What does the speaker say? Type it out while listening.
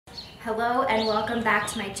Hello and welcome back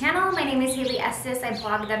to my channel. My name is Haley Estes. I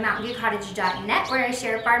blog at mountainviewcottage.net where I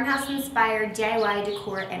share farmhouse-inspired DIY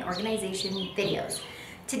decor and organization videos.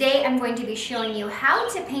 Today I'm going to be showing you how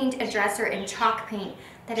to paint a dresser in chalk paint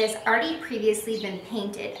that has already previously been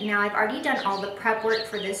painted. Now I've already done all the prep work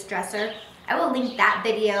for this dresser. I will link that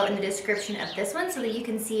video in the description of this one so that you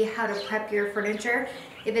can see how to prep your furniture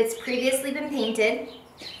if it's previously been painted.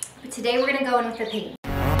 But today we're going to go in with the paint.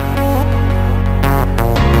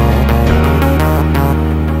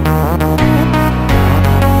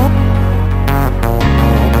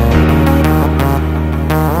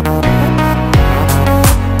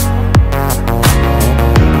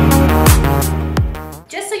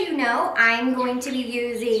 I'm going to be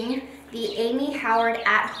using the Amy Howard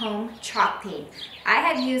At Home chalk paint. I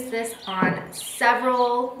have used this on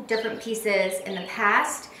several different pieces in the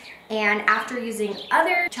past, and after using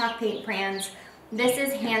other chalk paint brands, this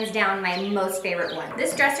is hands down my most favorite one.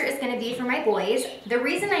 This dresser is going to be for my boys. The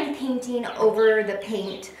reason I'm painting over the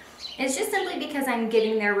paint is just simply because I'm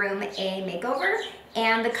giving their room a makeover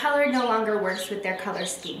and the color no longer works with their color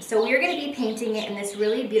scheme. So we're going to be painting it in this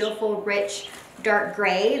really beautiful, rich, dark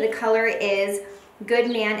gray. The color is Good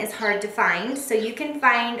Man Is Hard to Find. So you can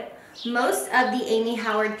find most of the Amy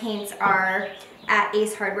Howard paints are at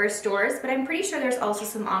Ace Hardware stores, but I'm pretty sure there's also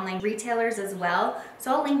some online retailers as well.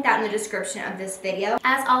 So I'll link that in the description of this video.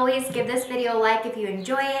 As always, give this video a like if you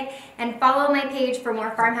enjoy it, and follow my page for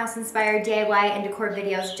more farmhouse inspired DIY and decor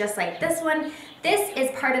videos just like this one. This is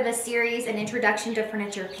part of a series, an introduction to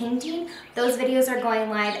furniture painting. Those videos are going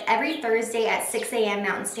live every Thursday at 6 a.m.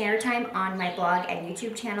 Mountain Standard Time on my blog and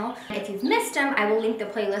YouTube channel. If you've missed them, I will link the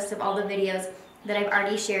playlist of all the videos that I've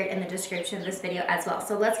already shared in the description of this video as well.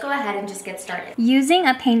 So let's go ahead and just get started. Using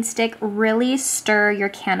a paint stick, really stir your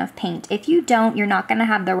can of paint. If you don't, you're not gonna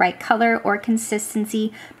have the right color or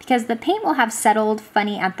consistency because the paint will have settled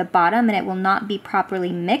funny at the bottom and it will not be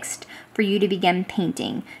properly mixed for you to begin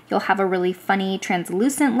painting. You'll have a really funny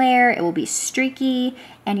translucent layer, it will be streaky,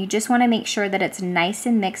 and you just wanna make sure that it's nice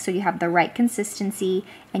and mixed so you have the right consistency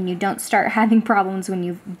and you don't start having problems when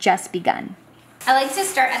you've just begun. I like to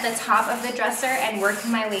start at the top of the dresser and work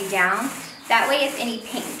my way down. That way if any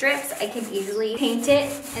paint drips, I can easily paint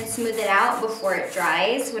it and smooth it out before it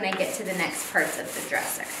dries when I get to the next parts of the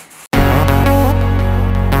dresser.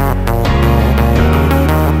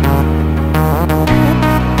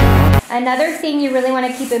 Another thing you really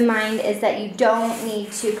want to keep in mind is that you don't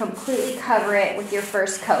need to completely cover it with your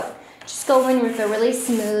first coat. Just go in with a really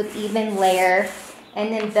smooth, even layer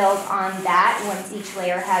and then build on that once each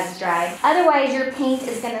layer has dried. Otherwise, your paint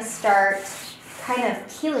is gonna start kind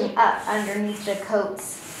of peeling up underneath the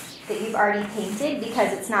coats that you've already painted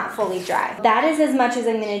because it's not fully dry. That is as much as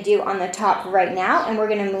I'm gonna do on the top right now, and we're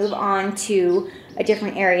gonna move on to a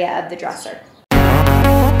different area of the dresser.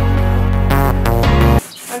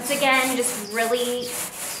 Once again, just really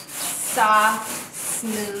soft,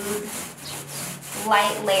 smooth,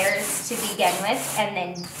 light layers to begin with, and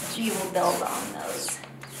then you will build on those.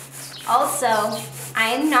 Also, I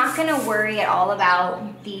am not going to worry at all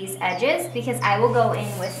about these edges because I will go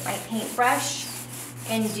in with my paintbrush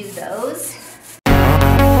and do those.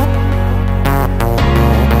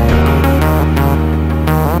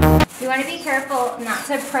 You want to be careful not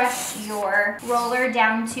to press your roller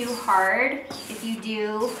down too hard. If you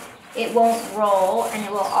do, it won't roll, and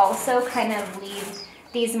it will also kind of leave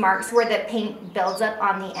these marks where the paint builds up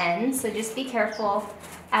on the end. So just be careful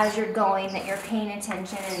as you're going that you're paying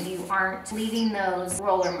attention and you aren't leaving those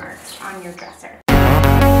roller marks on your dresser.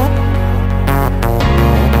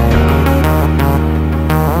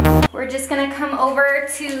 We're just gonna come over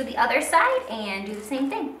to the other side and do the same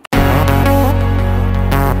thing.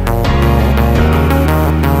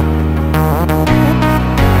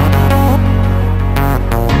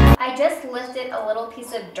 A little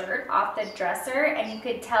piece of dirt off the dresser, and you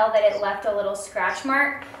could tell that it left a little scratch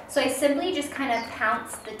mark. So I simply just kind of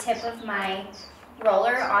pounced the tip of my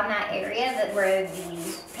roller on that area where the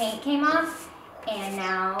paint came off, and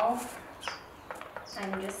now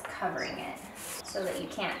I'm just covering it so that you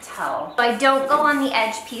can't tell. So I don't go on the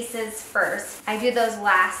edge pieces first. I do those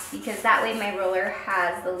last because that way my roller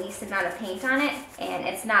has the least amount of paint on it and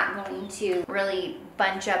it's not going to really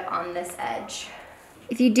bunch up on this edge.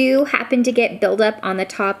 If you do happen to get buildup on the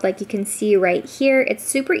top, like you can see right here, it's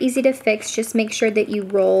super easy to fix. Just make sure that you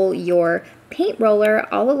roll your paint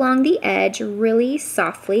roller all along the edge really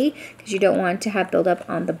softly because you don't want to have buildup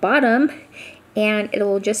on the bottom, and it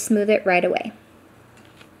will just smooth it right away.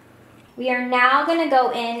 We are now going to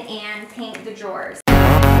go in and paint the drawers.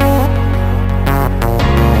 I'm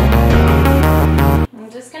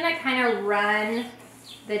just going to kind of run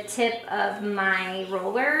the tip of my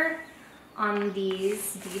roller on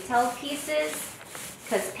these detailed pieces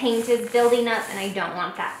because paint is building up and I don't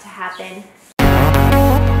want that to happen.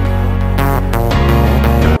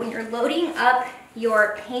 When you're loading up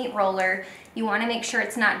your paint roller, you want to make sure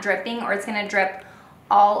it's not dripping or it's going to drip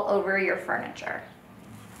all over your furniture.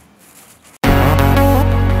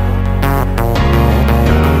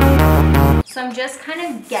 So I'm just kind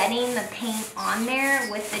of getting the paint on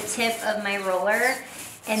there with the tip of my roller,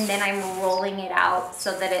 and then I'm rolling it out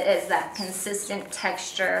so that it is that consistent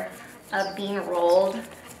texture of being rolled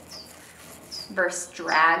versus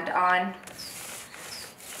dragged on.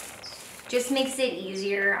 Just makes it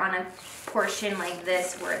easier on a portion like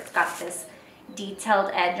this where it's got this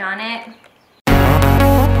detailed edge on it.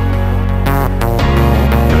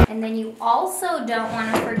 And then you also don't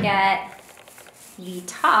want to forget the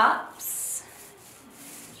tops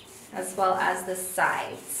as well as the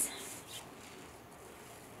sides.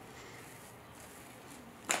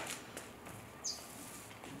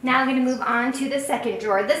 Now I'm going to move on to the second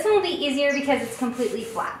drawer. This one will be easier because it's completely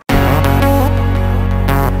flat.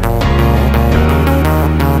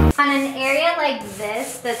 On an area like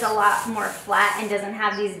this that's a lot more flat and doesn't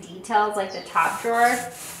have these details like the top drawer,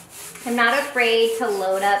 I'm not afraid to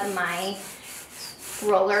load up my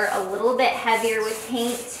roller a little bit heavier with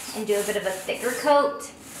paint and do a bit of a thicker coat.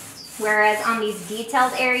 Whereas on these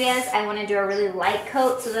detailed areas, I want to do a really light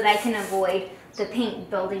coat so that I can avoid the paint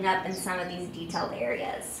building up in some of these detailed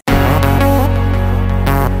areas.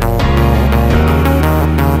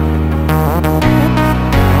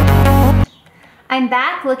 I'm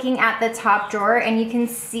back looking at the top drawer and you can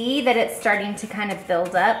see that it's starting to kind of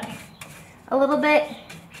build up a little bit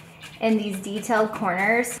in these detailed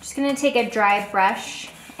corners. Just going to take a dry brush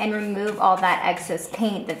and remove all that excess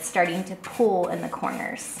paint that's starting to pool in the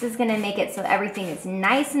corners. This is going to make it so everything is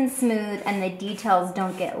nice and smooth and the details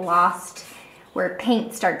don't get lost where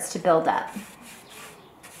paint starts to build up.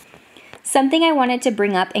 Something I wanted to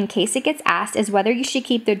bring up in case it gets asked is whether you should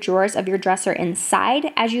keep the drawers of your dresser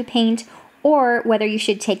inside as you paint or whether you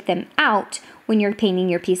should take them out when you're painting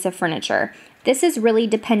your piece of furniture. This is really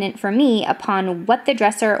dependent for me upon what the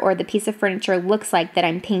dresser or the piece of furniture looks like that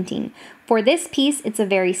I'm painting. For this piece, it's a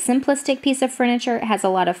very simplistic piece of furniture. It has a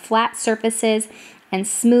lot of flat surfaces and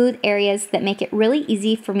smooth areas that make it really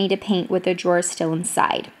easy for me to paint with the drawers still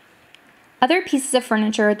inside. Other pieces of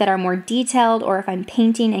furniture that are more detailed, or if I'm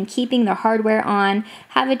painting and keeping the hardware on,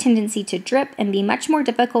 have a tendency to drip and be much more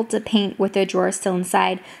difficult to paint with the drawers still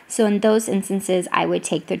inside. So in those instances, I would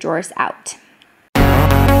take the drawers out.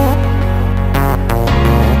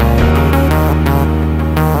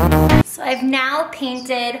 So I've now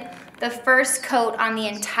painted the first coat on the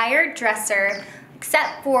entire dresser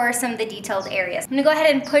except for some of the detailed areas. I'm gonna go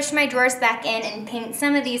ahead and push my drawers back in and paint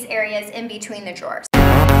some of these areas in between the drawers.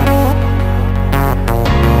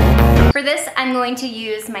 For this, I'm going to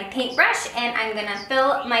use my paintbrush and I'm gonna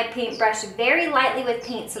fill my paintbrush very lightly with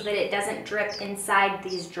paint so that it doesn't drip inside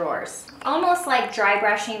these drawers. Almost like dry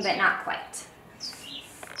brushing, but not quite.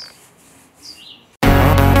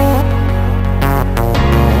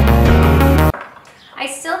 I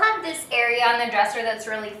still have this area on the dresser that's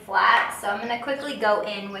really flat, so I'm going to quickly go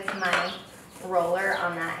in with my roller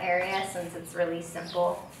on that area since it's really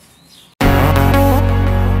simple.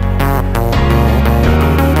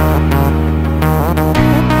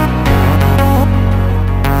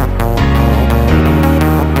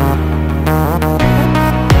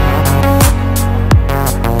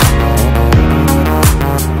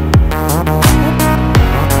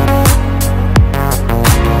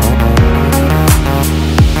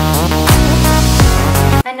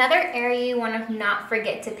 Not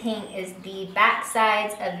forget to paint is the back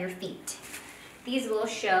sides of your feet. These will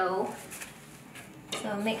show,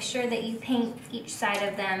 so make sure that you paint each side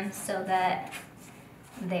of them so that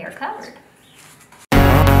they are covered.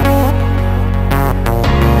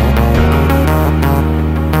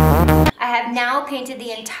 I have now painted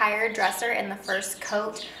the entire dresser in the first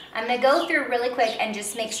coat. I'm going to go through really quick and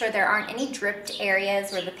just make sure there aren't any dripped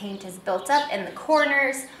areas where the paint is built up in the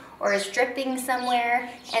corners or is dripping somewhere,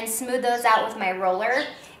 and smooth those out with my roller.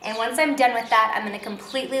 And once I'm done with that, I'm going to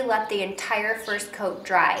completely let the entire first coat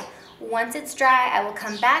dry. Once it's dry, I will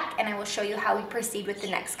come back and I will show you how we proceed with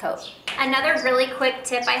the next coat. Another really quick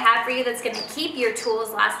tip I have for you that's going to keep your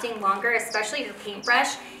tools lasting longer, especially your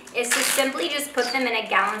paintbrush, is to simply just put them in a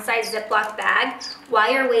gallon-sized Ziploc bag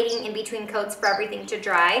while you're waiting in between coats for everything to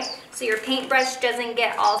dry, so your paintbrush doesn't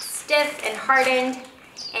get all stiff and hardened,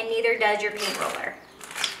 and neither does your paint roller.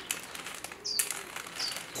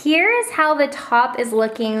 Here is how the top is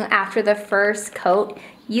looking after the first coat.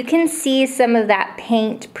 You can see some of that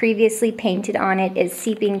paint previously painted on it is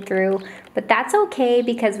seeping through but that's okay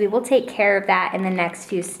because we will take care of that in the next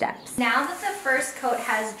few steps. Now that the first coat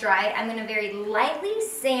has dried, I'm gonna very lightly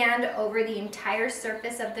sand over the entire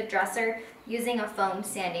surface of the dresser using a foam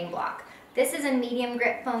sanding block. This is a medium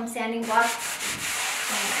grit foam sanding block,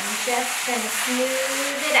 and I'm just gonna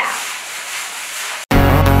smooth it out.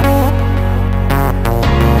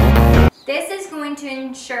 This is going to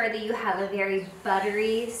ensure that you have a very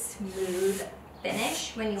buttery, smooth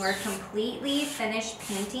finish when you are completely finished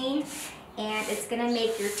painting, and it's going to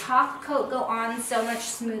make your top coat go on so much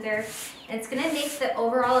smoother, and it's going to make the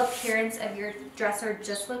overall appearance of your dresser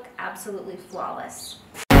just look absolutely flawless.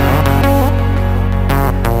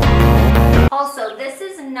 Also, this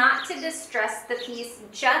is not to distress the piece,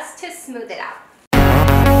 just to smooth it out.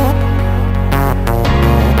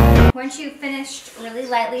 Once you've finished really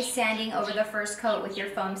lightly sanding over the first coat with your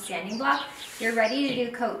foam sanding block, you're ready to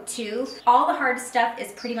do coat 2. All the hard stuff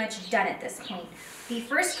is pretty much done at this point. The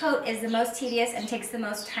first coat is the most tedious and takes the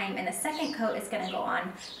most time, and the second coat is going to go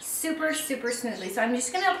on super smoothly. So I'm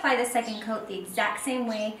just going to apply the second coat the exact same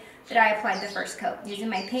way that I applied the first coat, using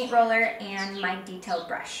my paint roller and my detailed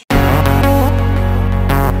brush.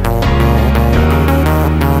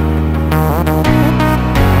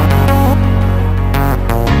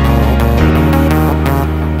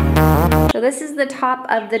 So this is the top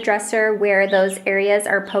of the dresser where those areas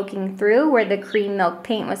are poking through, where the cream milk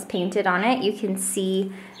paint was painted on it. You can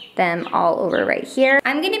see them all over right here.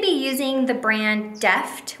 I'm going to be using the brand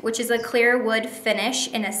Deft, which is a clear wood finish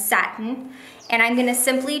in a satin. And I'm going to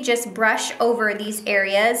simply just brush over these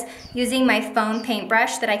areas using my foam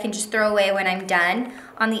paintbrush that I can just throw away when I'm done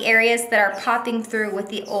on the areas that are popping through with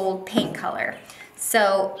the old paint color.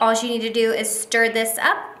 So all you need to do is stir this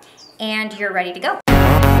up and you're ready to go.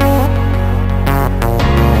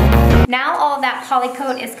 Now all of that poly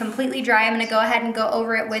coat is completely dry. I'm going to go ahead and go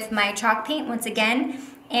over it with my chalk paint once again.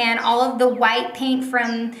 And all of the white paint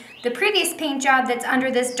from the previous paint job that's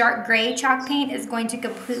under this dark gray chalk paint is going to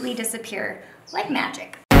completely disappear like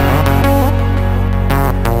magic.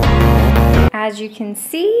 As you can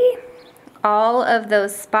see, all of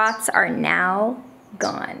those spots are now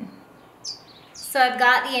gone. So I've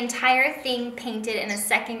got the entire thing painted in a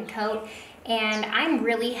second coat, and I'm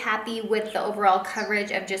really happy with the overall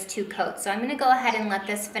coverage of just 2 coats. So I'm gonna go ahead and let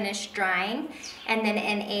this finish drying, and then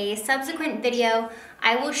in a subsequent video,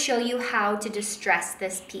 I will show you how to distress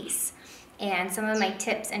this piece and some of my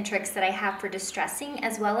tips and tricks that I have for distressing,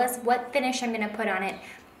 as well as what finish I'm gonna put on it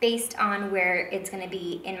based on where it's gonna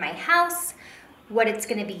be in my house, what it's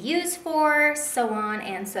going to be used for, so on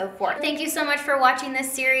and so forth. Thank you so much for watching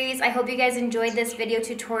this series. I hope you guys enjoyed this video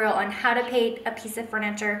tutorial on how to paint a piece of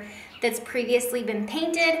furniture that's previously been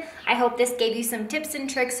painted. I hope this gave you some tips and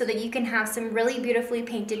tricks so that you can have some really beautifully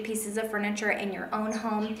painted pieces of furniture in your own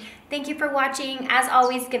home. Thank you for watching. As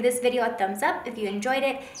always, give this video a thumbs up if you enjoyed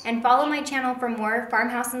it, and follow my channel for more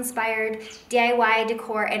farmhouse-inspired DIY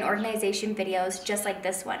decor and organization videos just like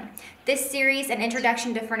this one. This series, An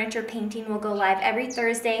Introduction to Furniture Painting, will go live every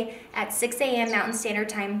Thursday at 6 a.m. Mountain Standard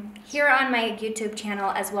Time here on my YouTube channel,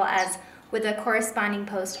 as well as with a corresponding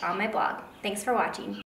post on my blog. Thanks for watching.